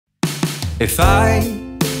If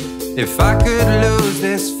I could lose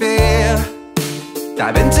this fear,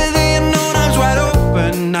 dive into the unknown, arms wide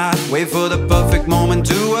open, not wait for the perfect moment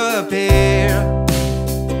to appear.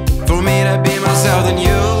 For me to be myself, then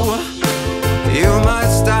you might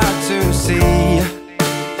start to see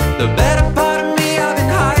the better part of me I've been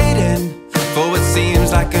hiding for what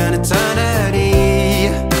seems like an eternity.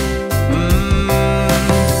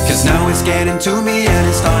 Cause now it's getting to me and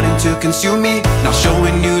it's starting to consume me. Now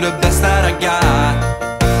showing you the best that I got.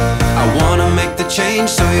 I wanna make the change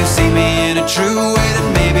so you see me in a true way, that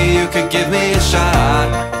maybe you could give me a shot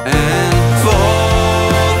and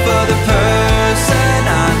fall for the person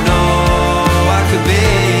I know I could be.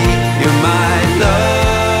 You might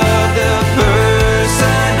love the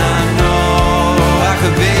person I know I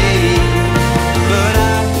could be, but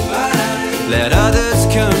I let others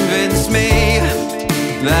convince me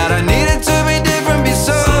that I needed to be different, be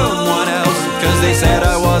someone else, cause they said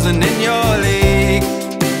I wasn't in your league.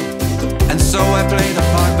 And so I play the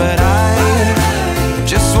part, but I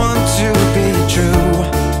just want to be true.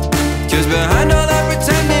 Cause behind all that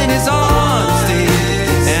pretending is honesty,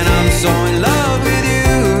 and I'm so in love with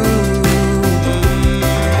you.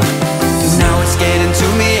 Now it's getting to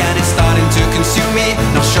me and it's starting to consume me.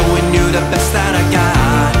 Now showing you the best that I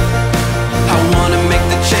got. I wanna make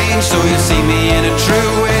the change so you see me in a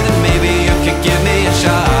true way, that maybe you could give me a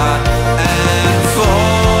shot and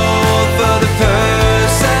fall for the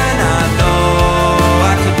person I know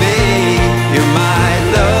I could be. You might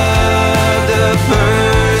love the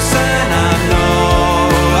person I know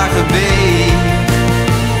I could be.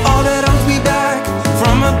 All that holds me back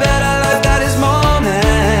from a better life that is more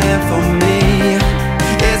meant for me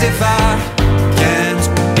is if I can't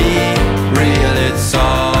be real, it's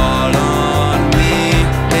all on me.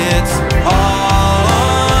 It's all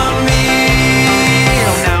on me.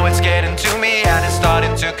 Oh, now it's getting to me and it's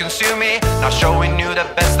starting to consume me. Now showing you the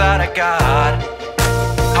best that I got.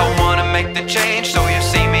 I wanna make the change so you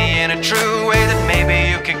see me in a true way, that maybe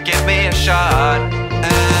you could give me a shot